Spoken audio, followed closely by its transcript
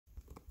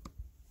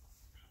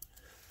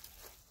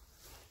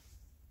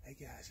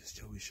guys, it's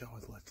Joey Shaw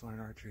with Let's Learn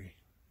Archery,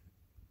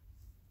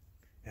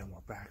 and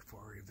we're back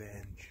for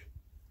revenge.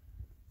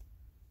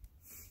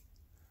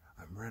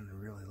 I'm running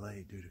really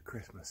late due to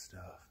Christmas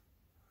stuff,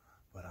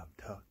 but I'm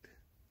tucked,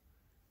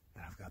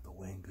 and I've got the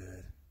wind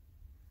good,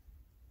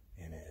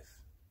 and if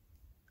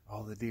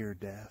all the deer are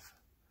deaf,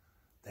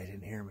 they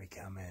didn't hear me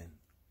come in.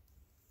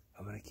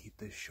 I'm going to keep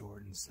this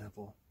short and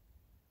simple,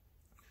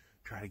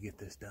 try to get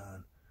this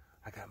done.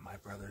 I got my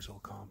brother's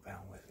old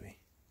compound with me.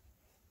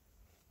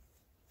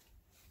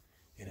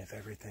 And if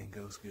everything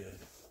goes good,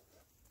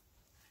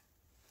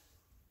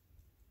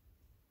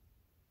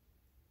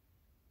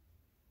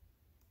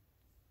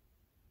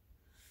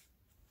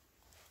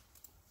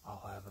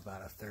 I'll have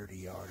about a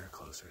 30-yard or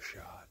closer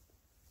shot.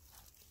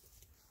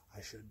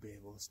 I should be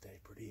able to stay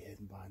pretty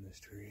hidden behind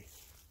this tree,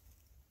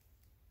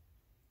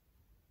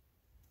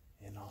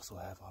 and also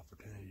have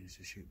opportunities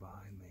to shoot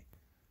behind me.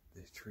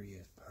 This tree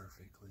is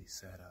perfectly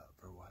set up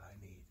for what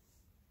I need.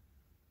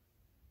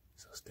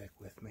 So stick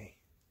with me.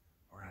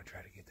 We're going to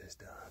try to get this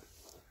done.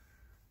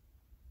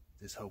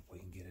 Just hope we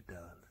can get it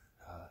done.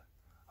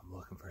 I'm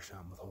looking for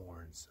something with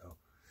horns, so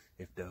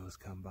if does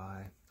come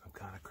by, I'm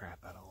kind of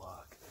crap out of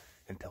luck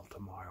until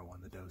tomorrow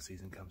when the doe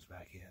season comes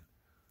back in.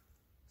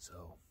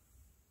 So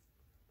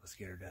let's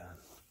get her done.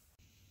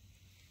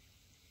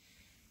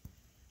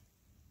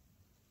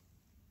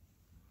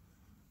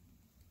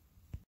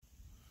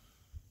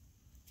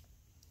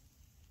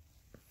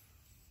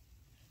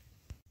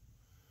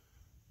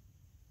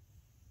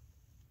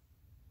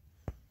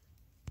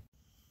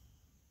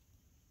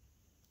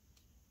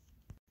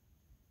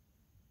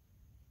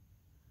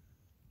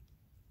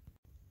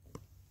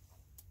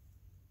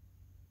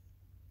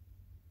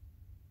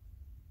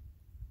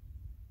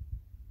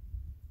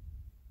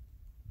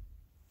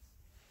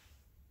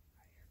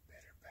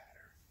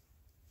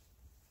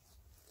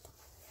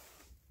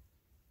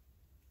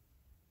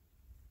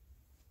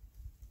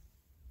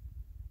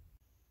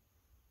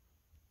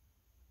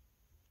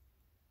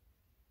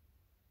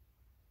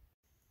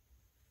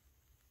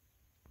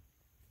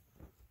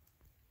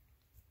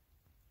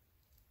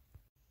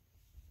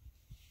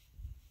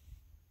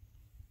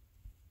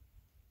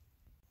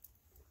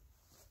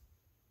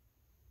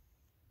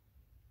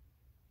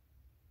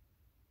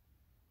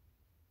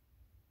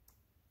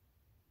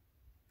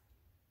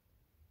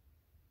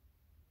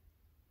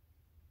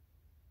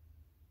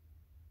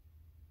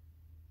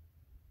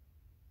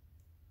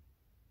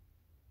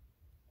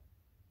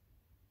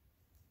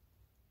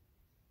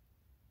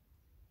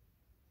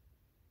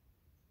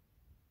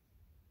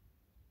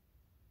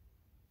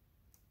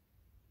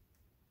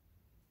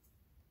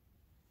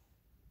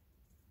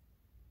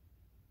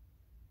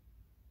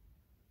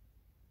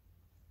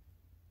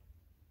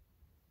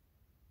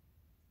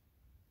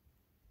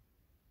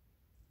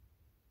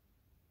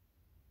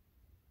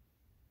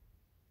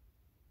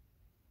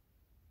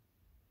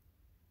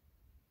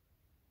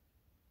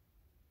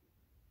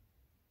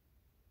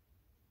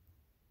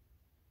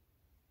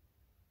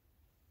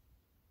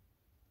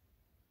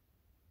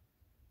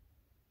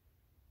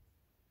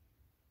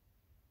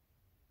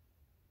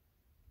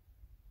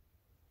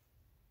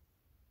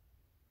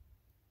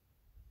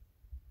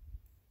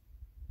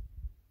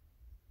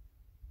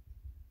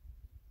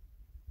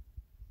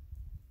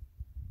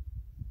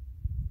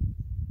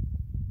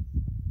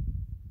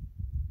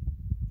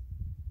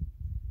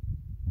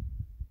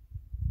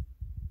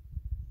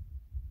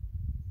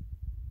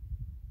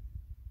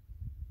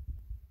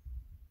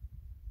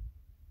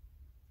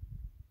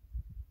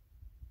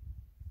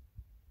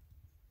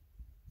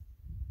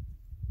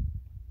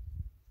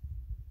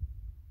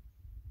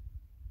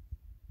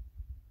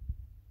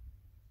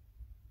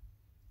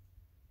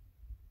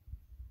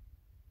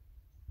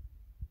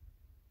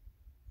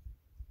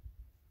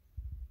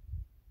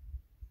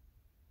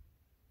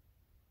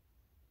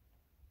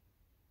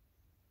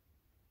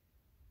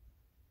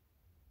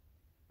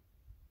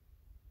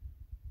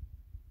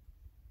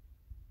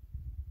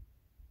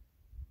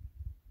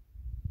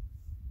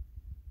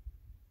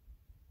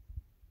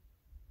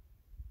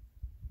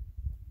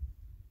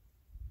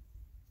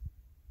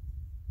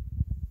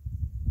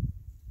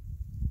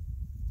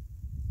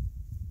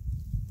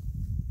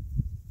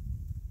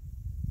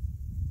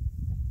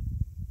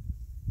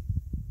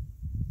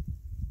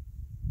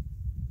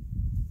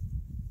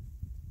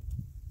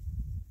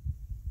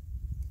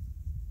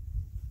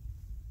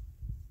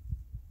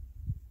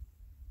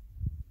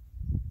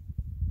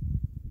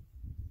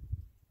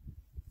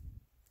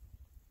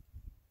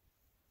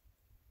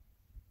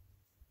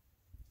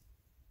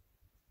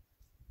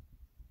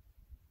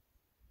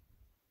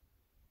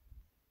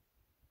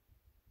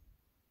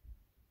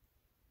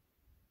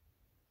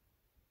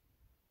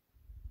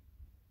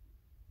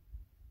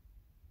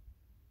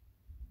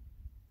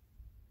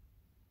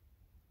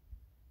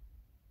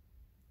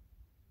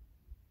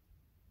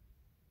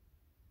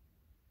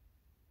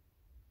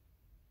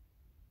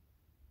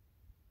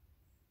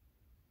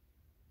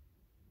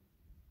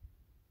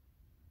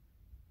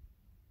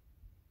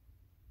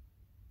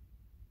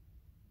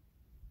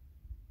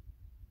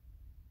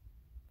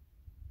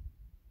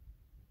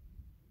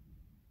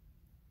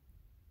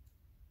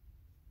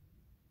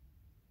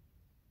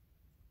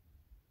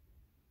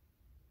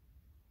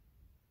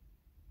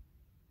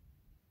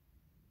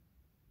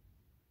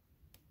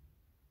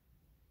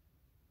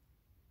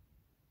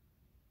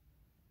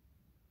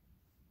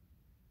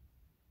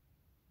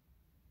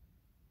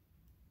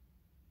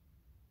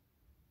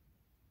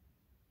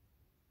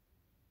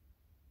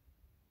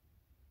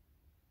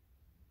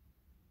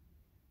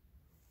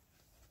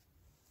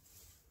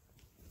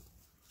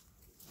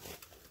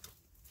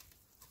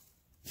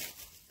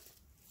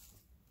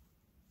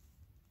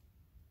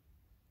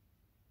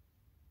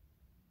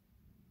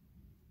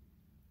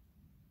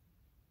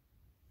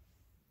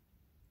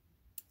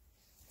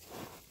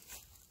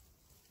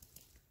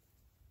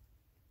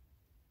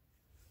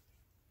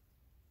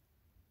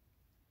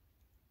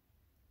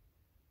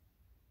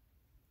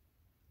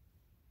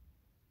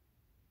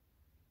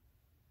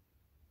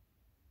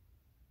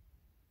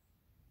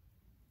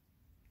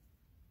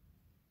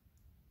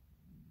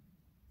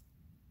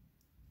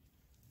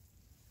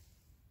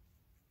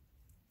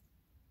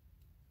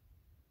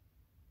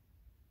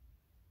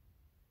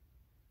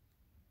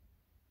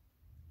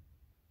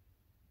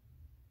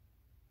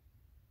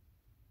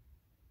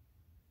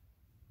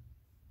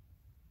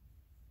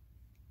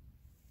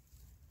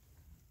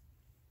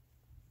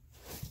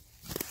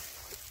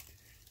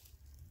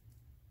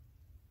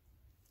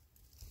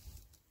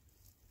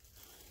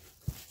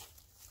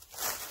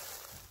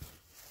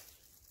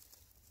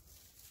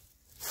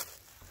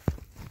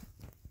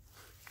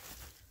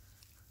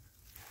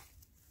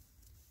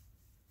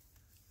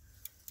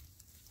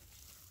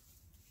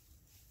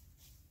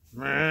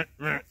 Oh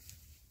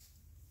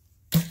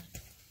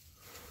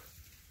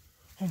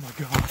my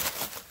God.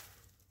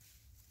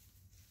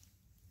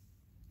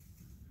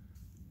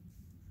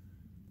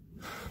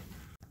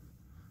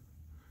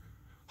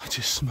 I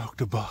just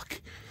smoked a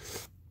buck.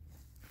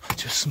 I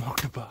just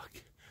smoked a buck.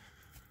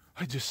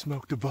 I just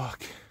smoked a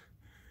buck.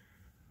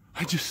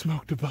 I just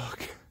smoked a buck.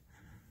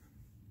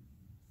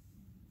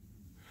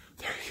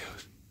 There he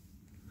goes.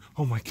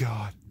 Oh my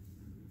God.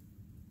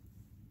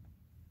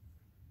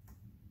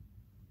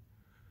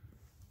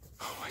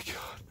 Oh my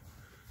God.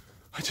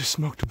 I just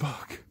smoked a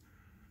buck.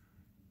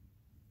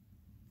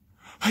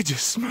 I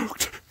just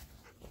smoked.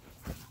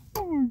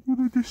 Oh my God,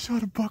 I just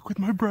shot a buck with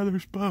my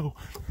brother's bow.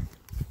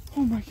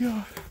 Oh my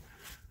God.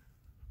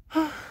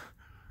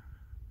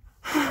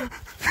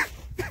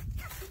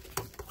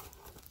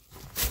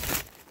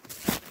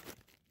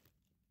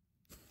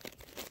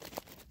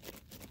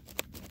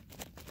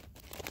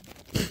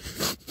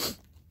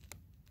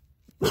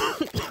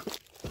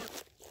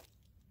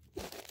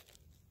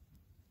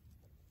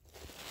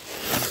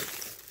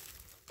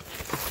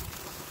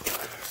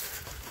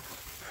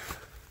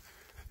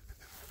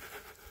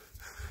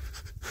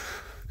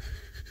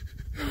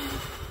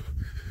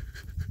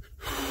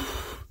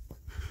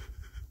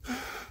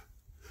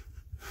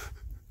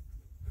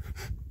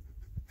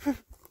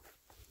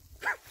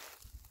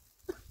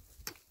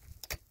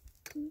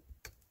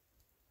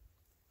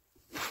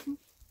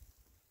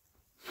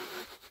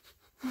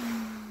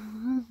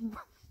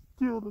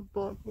 Killed a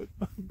buck with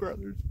my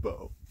brother's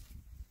bow.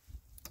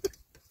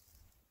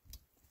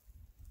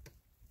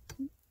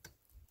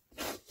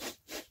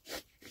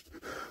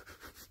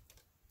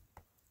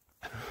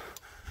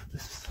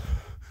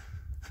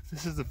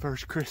 This is the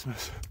first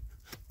Christmas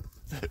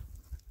that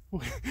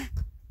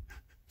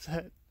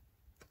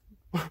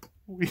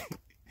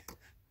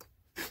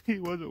he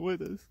wasn't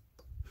with us.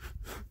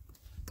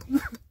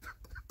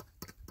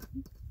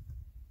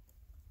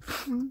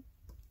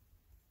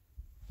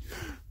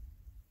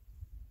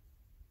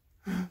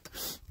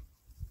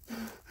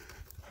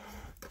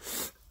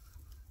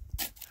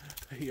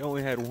 He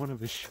only had one of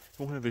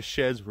his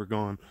sheds were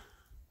gone.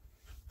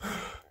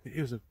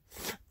 It was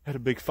had a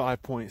big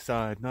 5-point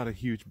side, not a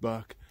huge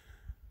buck.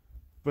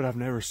 But I've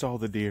never saw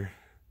the deer.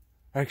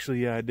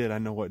 Actually, yeah, I did. I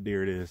know what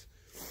deer it is.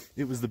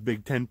 It was the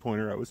big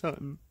 10-pointer I was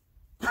hunting.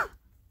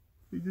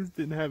 He just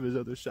didn't have his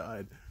other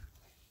side.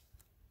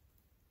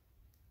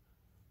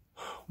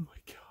 Oh my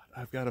God,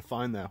 I've got to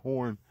find that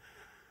horn.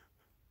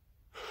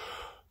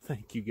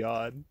 Thank you,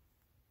 God.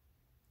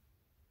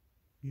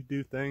 You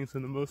do things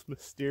in the most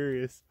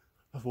mysterious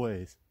of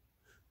ways.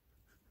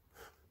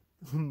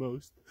 The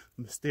most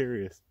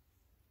mysterious.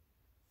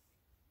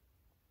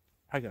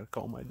 I gotta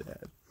call my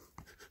dad.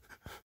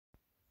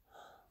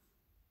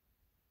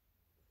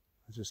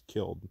 I just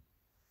killed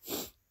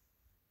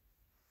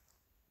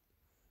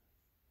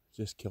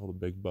a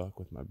big buck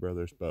with my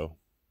brother's bow.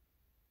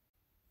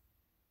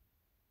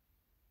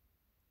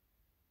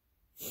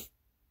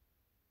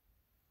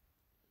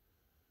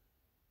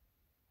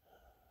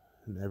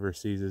 It never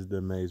ceases to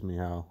amaze me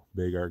how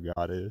big our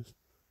God is.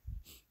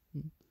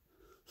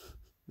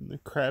 In the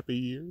crappy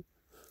year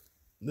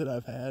that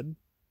I've had.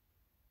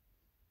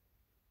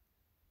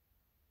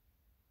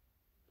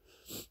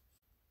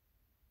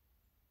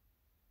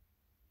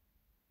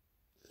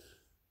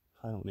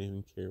 I don't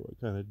even care what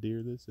kind of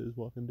deer this is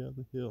walking down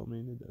the hill. I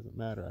mean, it doesn't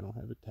matter. I don't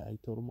have a tag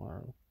till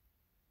tomorrow.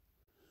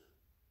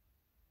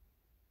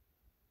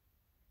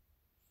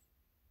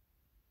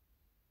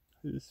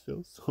 I just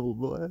feel so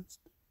blessed.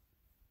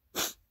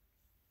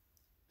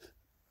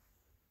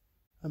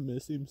 I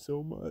miss him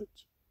so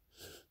much.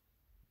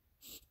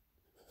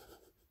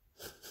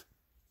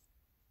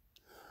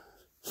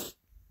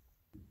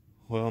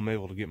 Well, I'm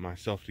able to get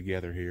myself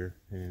together here,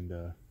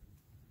 and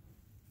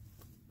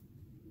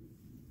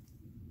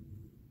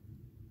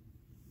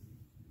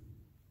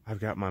I've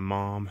got my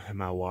mom and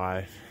my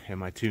wife and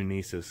my 2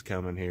 nieces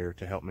coming here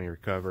to help me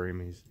recover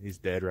him. He's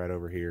dead right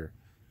over here.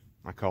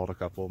 I called a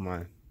couple of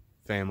my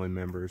family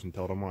members and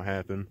told them what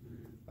happened.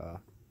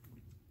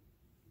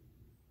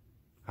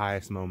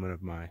 Highest moment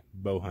of my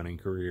bow hunting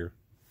career,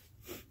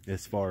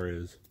 as far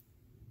as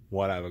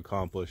what I've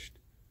accomplished,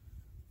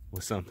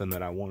 was something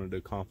that I wanted to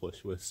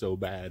accomplish with so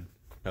bad.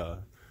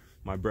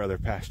 My brother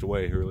passed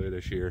away earlier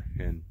this year,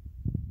 and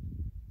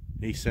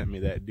he sent me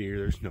that deer.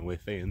 There's no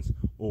ifs, ands,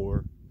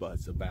 or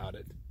buts about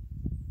it.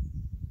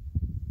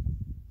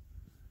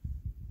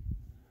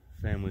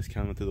 Family's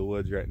coming through the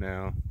woods right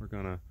now. We're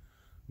gonna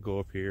go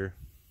up here,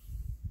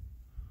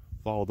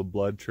 follow the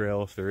blood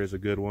trail if there is a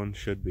good one,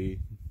 should be,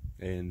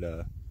 and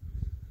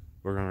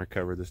we're gonna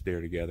recover this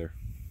deer together.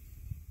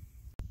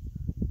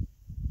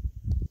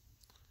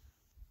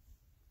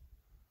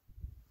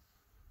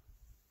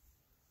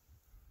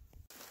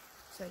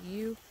 Is that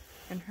you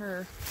and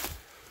her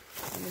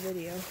in the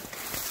video?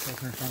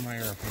 Taking her from my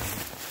airplane.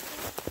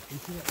 You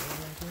see that bird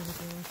right there? What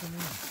the hell is her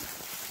name?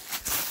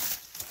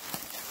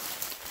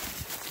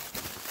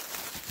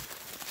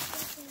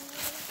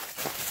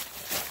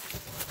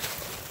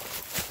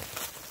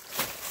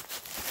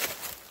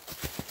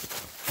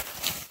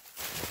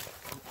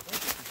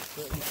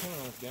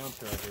 down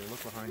to right here.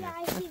 Look behind you. Yeah,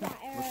 I see that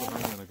arrow. Look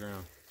behind you on the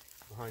ground.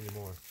 Behind you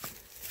more.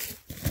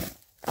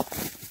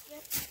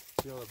 Yep.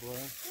 Feel that blood?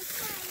 This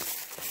one.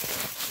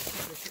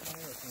 Let's get my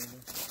arrow,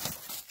 Camden.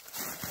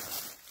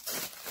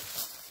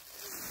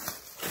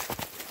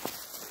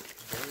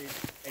 Buried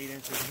 8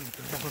 inches in the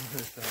ground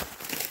with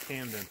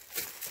Camden.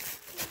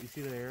 You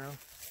see the arrow?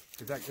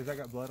 Is that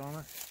got blood on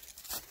it?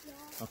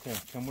 Yeah. Okay,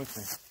 come with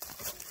me.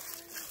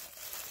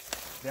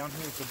 Down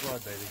here's the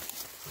blood, baby.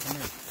 Come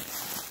here.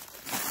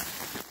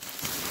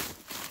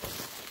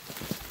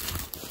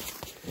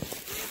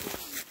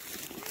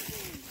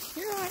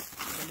 You're right.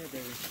 Come here,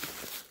 baby.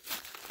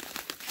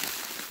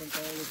 Come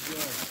follow this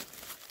blood.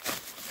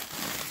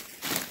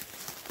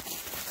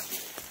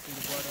 See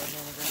the blood right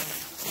on the ground?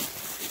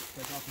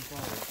 Take off and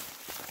follow it.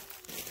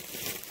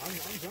 I'm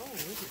going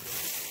with it,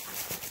 baby.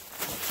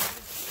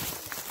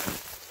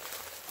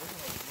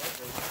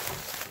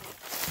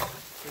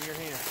 In your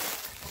hand.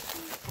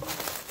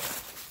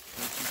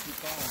 Keep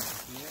following.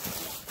 See it?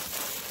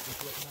 Just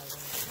looking at it on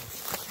the ground.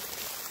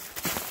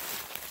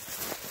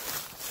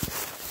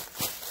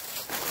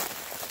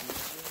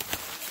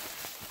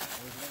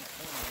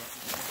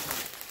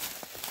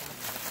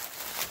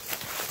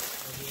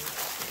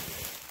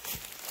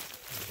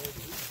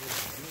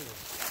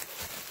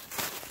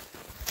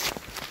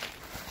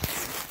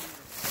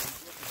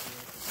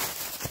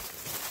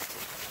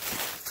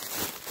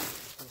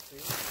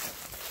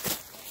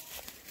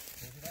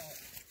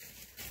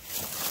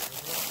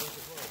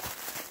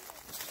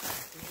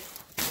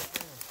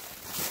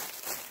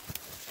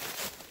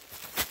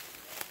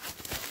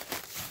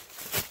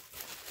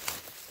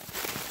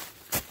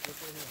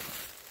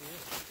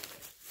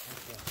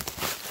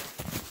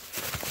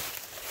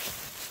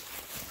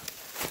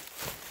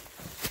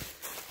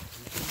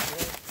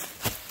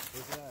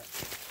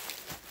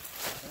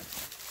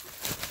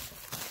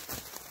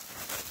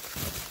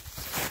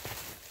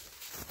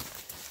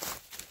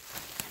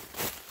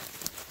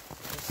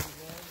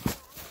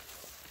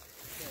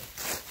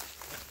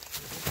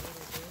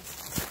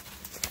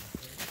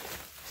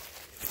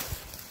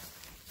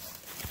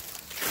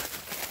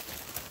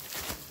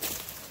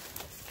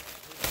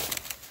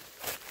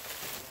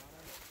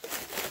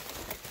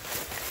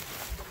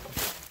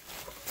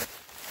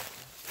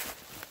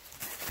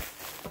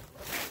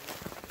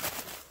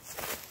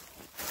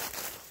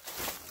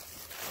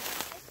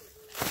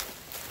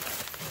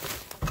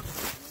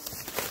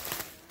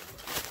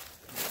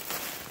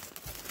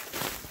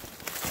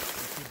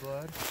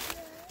 Blood?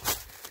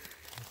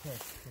 Okay,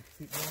 let's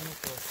keep going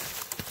this way.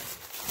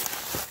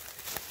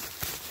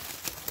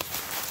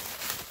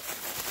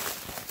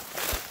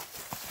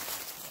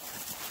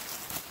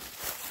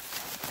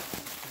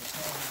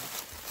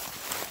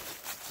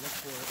 Look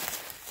for it.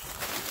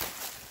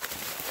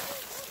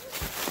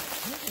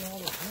 Look at all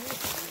the blood,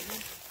 baby.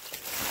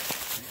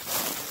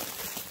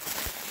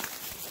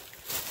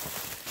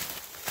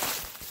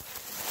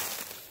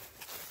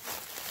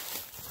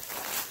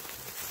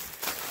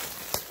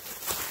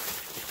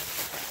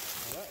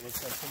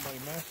 Looks like somebody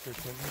mastered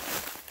something.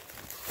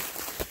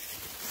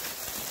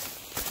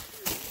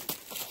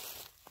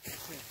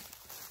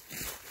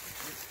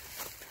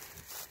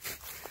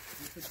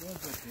 Where's the blood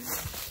right there?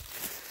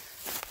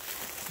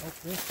 Oh,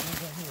 this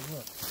one's right here,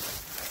 look.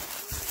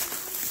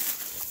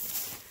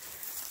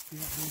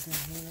 See that blue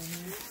down here on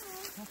here?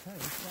 Okay,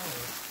 let's follow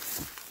it.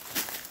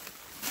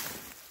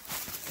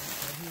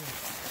 Right here.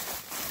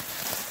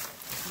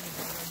 See the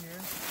blood right here?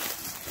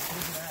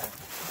 Look at that.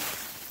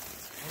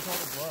 Where's all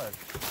the blood?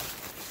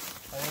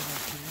 I over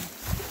to you.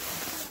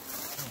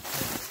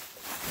 Okay.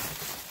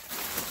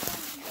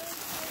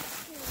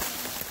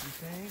 You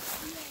think?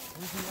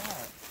 Where's he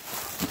at?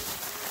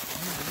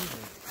 I don't believe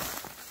it.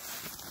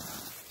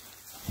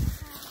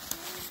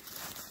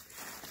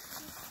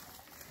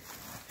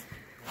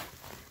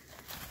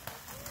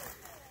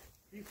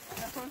 You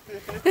found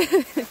it. See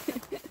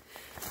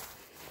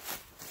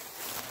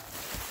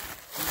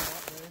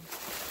that, babe?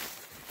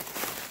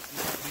 See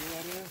what deer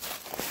that is?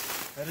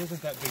 That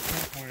isn't that big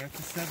 10-pointer, that's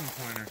a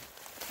 7-pointer.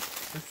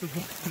 That's the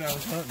buck that I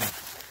was hunting.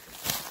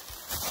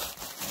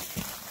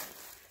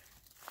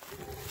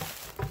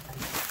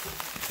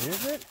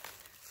 Is it?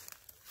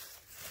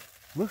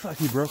 Looks like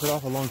he broke it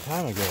off a long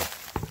time ago.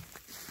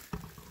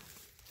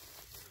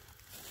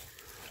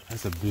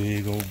 That's a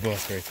big old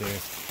buck right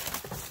there.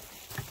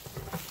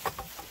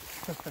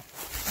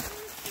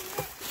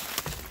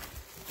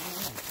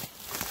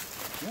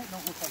 That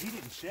don't look like he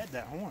didn't shed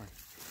that horn.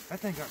 That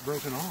thing got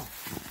broken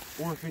off.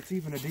 Or if it's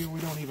even a deer we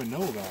don't even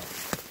know about.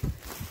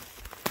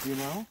 You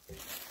know?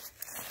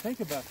 Think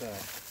about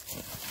that.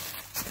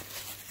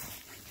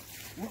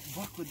 What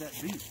buck would that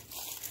be? Man,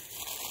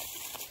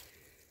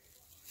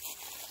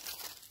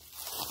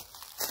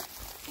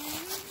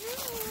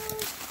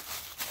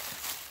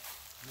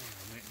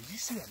 did you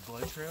see that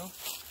blood trail?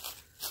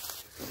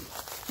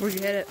 Where'd you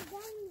hit it?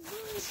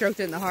 Stroked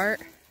it in the heart?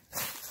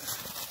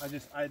 I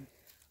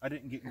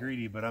didn't get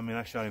greedy, but I mean,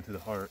 I shot him through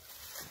the heart.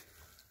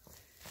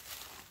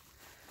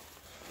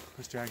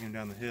 Let's drag him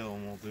down the hill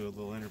and we'll do a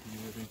little interview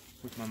with him,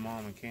 with my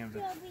mom and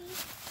Camden.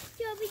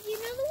 Joby, you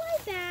know the way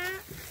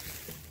back?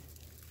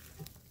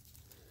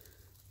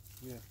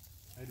 Yeah,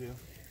 I do.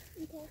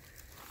 Okay.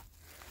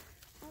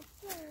 That's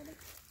good.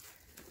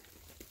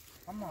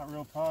 I'm not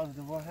real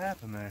positive what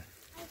happened there.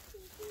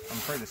 I'm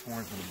afraid this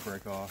horn's going to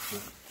break off,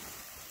 but...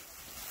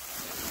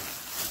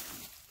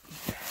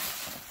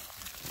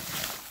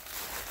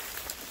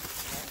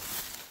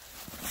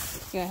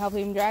 You want to help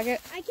him drag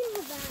it? I can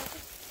hold that.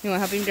 You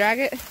want to help him drag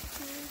it? I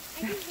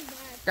can hold that.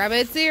 Grab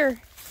its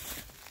ear.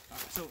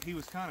 So he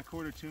was kind of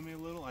quartered to me a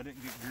little. I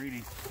didn't get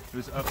greedy. It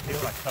was uphill.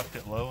 I tucked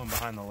it low and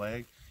behind the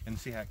leg. And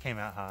see how it came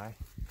out high?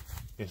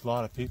 There's a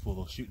lot of people,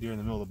 they'll shoot deer in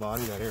the middle of the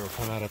body. That arrow will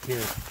come out up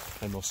here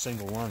and they'll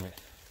single lung it.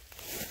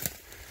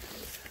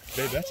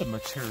 Babe, that's a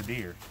mature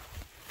deer.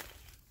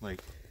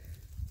 Like,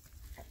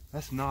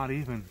 that's not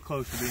even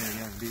close to being a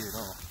young deer at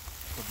all.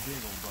 It's a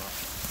big old buck.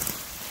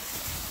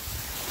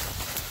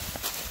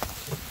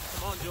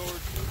 Come on,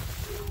 George.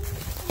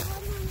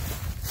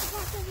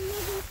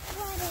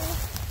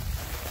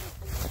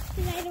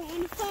 Because I don't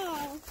want to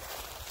fall.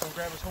 Come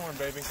grab his horn,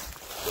 baby.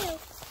 Cute.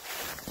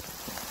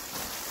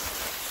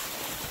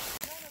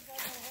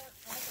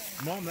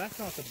 Mom, that's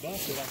not the buck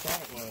that I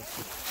thought it was.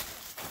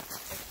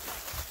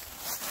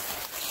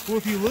 Well,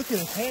 if you look at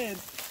his head,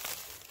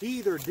 he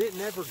either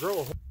didn't ever grow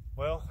a horn.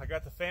 Well, I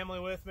got the family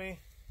with me,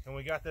 and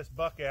we got this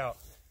buck out.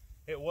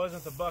 It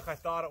wasn't the buck I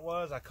thought it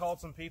was. I called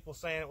some people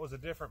saying it was a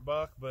different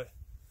buck, but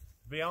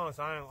to be honest,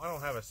 I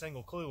don't have a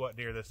single clue what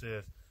deer this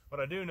is.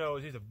 What I do know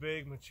is he's a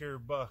big, mature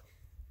buck,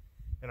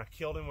 and I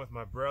killed him with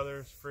my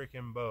brother's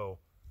freaking bow,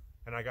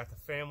 and I got the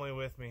family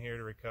with me here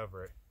to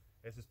recover it.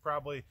 This is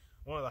probably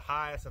one of the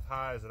highest of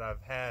highs that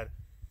I've had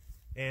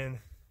in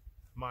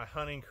my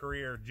hunting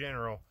career in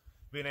general,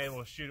 being able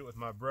to shoot it with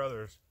my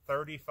brother's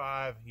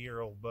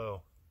 35-year-old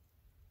bow.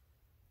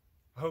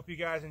 I hope you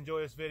guys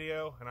enjoy this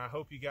video, and I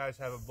hope you guys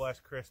have a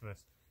blessed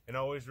Christmas. And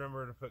always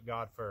remember to put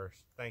God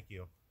first. Thank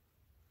you.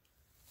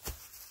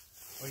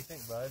 What do you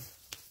think, bud?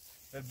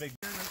 That big...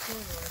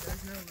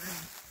 There's no room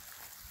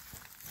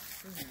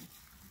for him.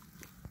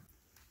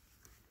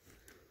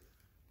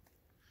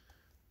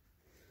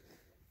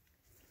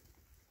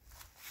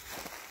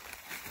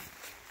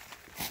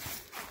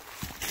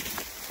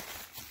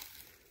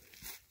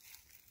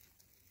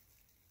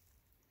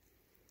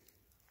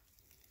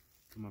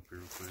 Come up here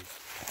real quick.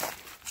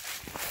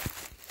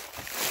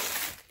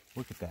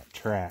 Look at that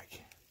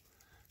track.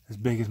 As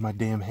big as my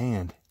damn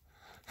hand.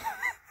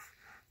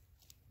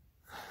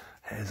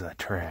 That is a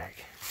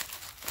track.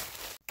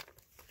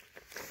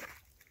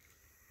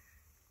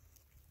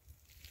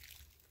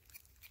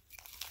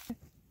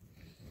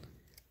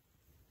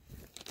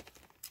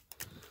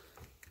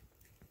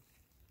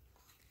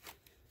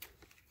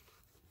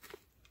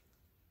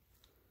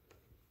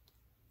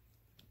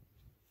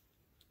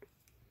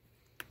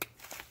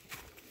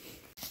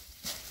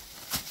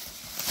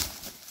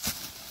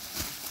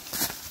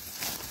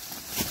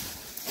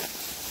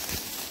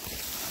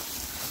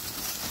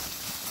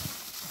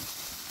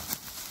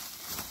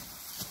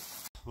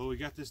 Well, we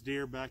got this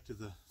deer back to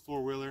the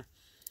four-wheeler.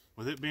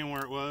 With it being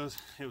where it was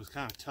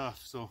kind of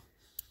tough. So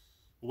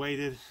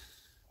waited,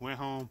 went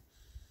home,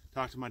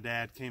 talked to my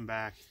dad, came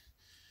back.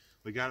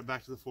 We got it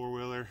back to the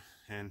four-wheeler,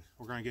 and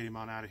we're gonna get him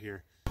on out of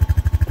here.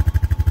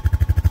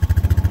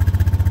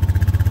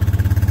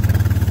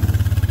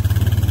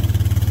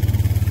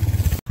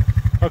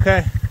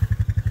 Okay,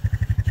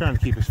 trying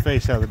to keep his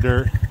face out of the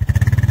dirt.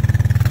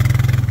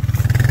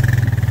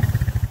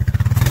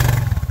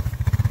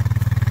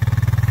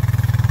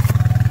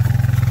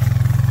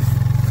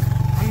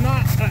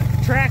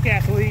 Track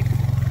athlete.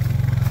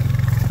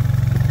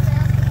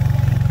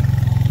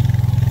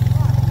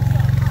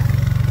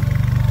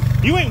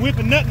 You ain't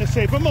whipping nothing to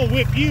shape. I'm gonna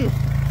whip you.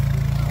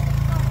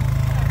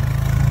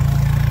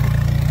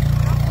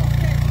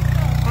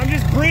 I'm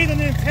just breathing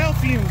in tail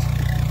fumes.